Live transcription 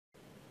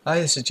Hi,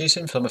 this is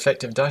Jason from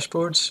Effective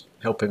Dashboards,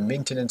 helping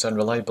maintenance and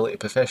reliability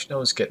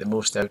professionals get the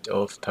most out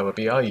of Power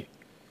BI.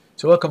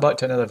 So welcome back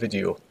to another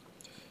video.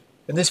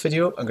 In this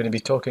video I'm going to be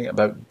talking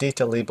about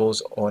data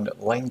labels on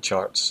line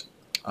charts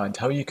and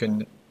how you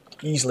can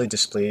easily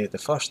display the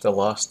first, the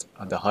last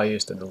and the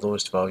highest and the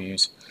lowest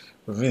values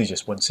with really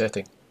just one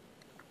setting.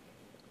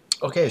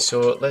 Okay,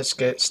 so let's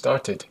get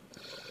started.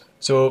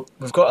 So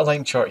we've got a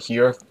line chart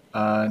here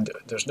and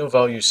there's no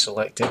values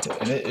selected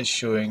and it is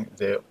showing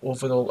the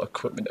overall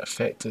equipment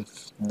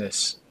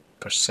effectiveness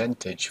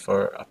percentage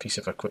for a piece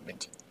of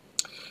equipment.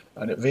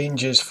 And it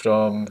ranges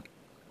from,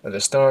 at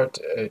the start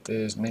it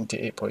is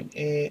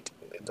 98.8,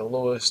 the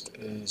lowest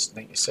is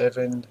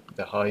 97,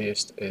 the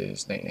highest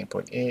is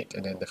 99.8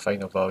 and then the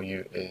final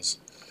value is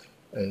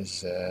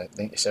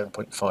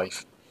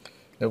 97.5.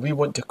 Now we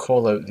want to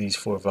call out these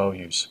four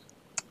values.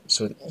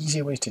 So the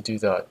easy way to do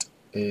that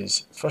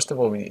is, first of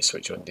all, we need to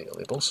switch on data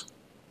labels.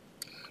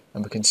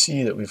 And we can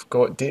see that we've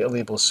got data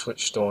labels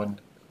switched on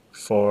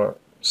for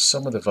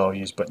some of the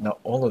values, but not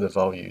all of the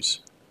values.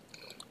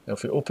 Now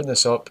if we open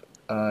this up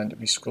and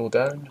we scroll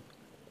down,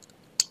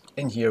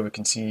 in here we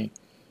can see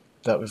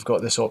that we've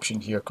got this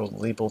option here called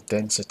label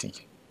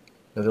density.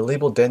 Now the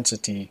label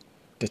density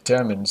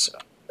determines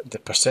the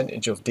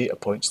percentage of data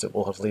points that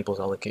will have labels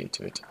allocated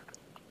to it.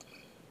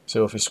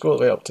 So if we scroll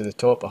right up to the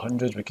top,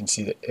 100, we can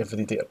see that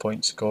every data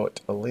point's got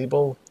a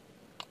label.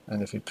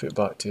 And if we put it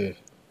back to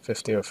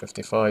 50 or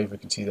 55, we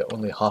can see that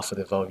only half of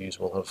the values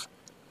will have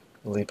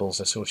labels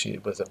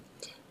associated with them.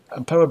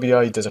 And Power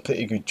BI does a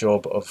pretty good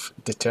job of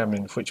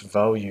determining which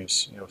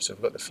values, so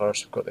we've got the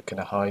first, we've got the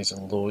kind of highs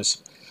and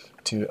lows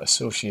to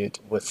associate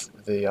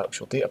with the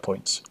actual data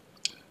points.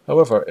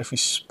 However, if we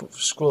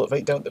scroll it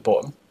right down at the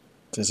bottom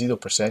to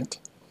 0%,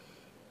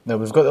 now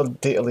we've got the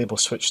data label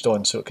switched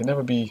on, so it can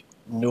never be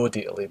no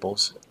data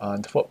labels,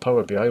 and what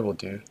Power BI will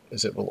do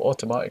is it will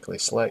automatically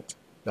select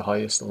the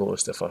highest, the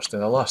lowest, the first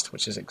and the last,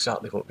 which is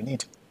exactly what we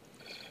need.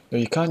 Now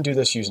you can do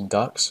this using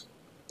DAX,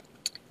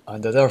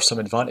 and there are some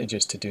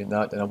advantages to doing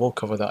that, and I will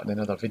cover that in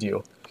another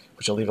video,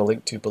 which I'll leave a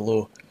link to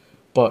below.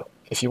 But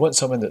if you want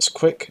something that's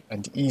quick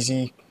and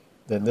easy,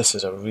 then this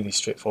is a really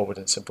straightforward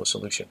and simple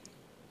solution.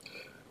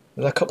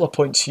 There are a couple of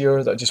points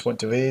here that I just want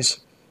to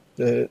raise.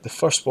 The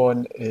first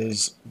one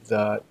is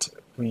that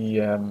we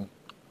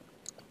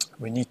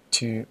need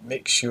to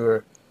make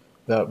sure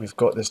that we've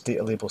got this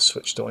data label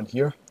switched on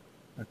here.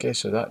 Okay,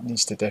 so that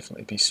needs to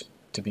definitely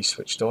be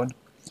switched on.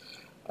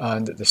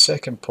 And the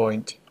second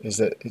point is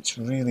that it's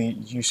really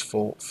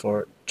useful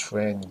for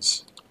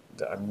trends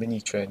that are mini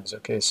trends.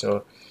 Okay, so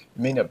it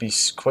may not be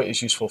quite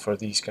as useful for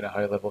these kind of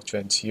high level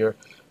trends here,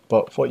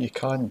 but what you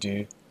can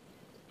do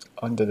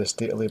under this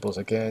data labels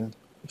again,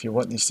 if you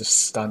want these to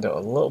stand out a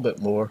little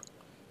bit more,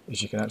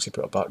 is you can actually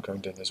put a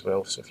background in as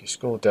well. So if you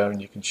scroll down,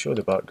 you can show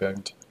the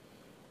background,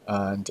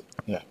 and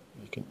yeah,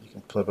 you can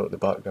plug out the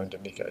background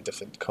and make it a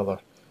different colour,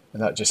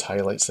 and that just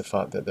highlights the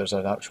fact that there's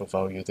an actual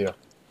value there.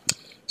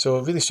 So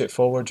really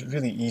straightforward,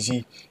 really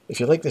easy. If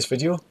you like this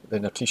video,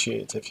 then I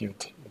appreciate it if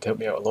you'd help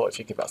me out a lot if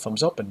you give it a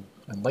thumbs up and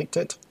liked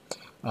it.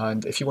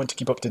 And if you want to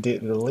keep up to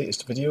date with the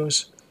latest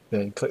videos,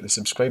 then click the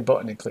subscribe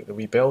button and click the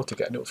wee bell to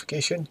get a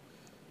notification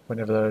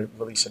whenever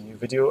I release a new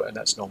video, and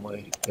that's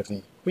normally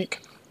every week.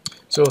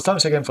 So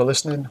thanks again for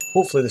listening.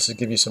 Hopefully this will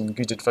give you some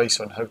good advice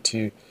on how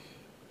to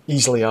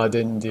easily add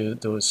in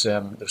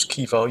those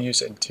key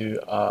values into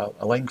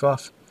a line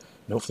graph,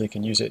 and hopefully you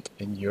can use it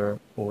in your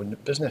own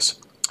business.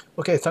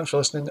 Okay, thanks for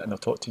listening, and I'll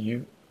talk to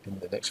you in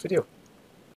the next video.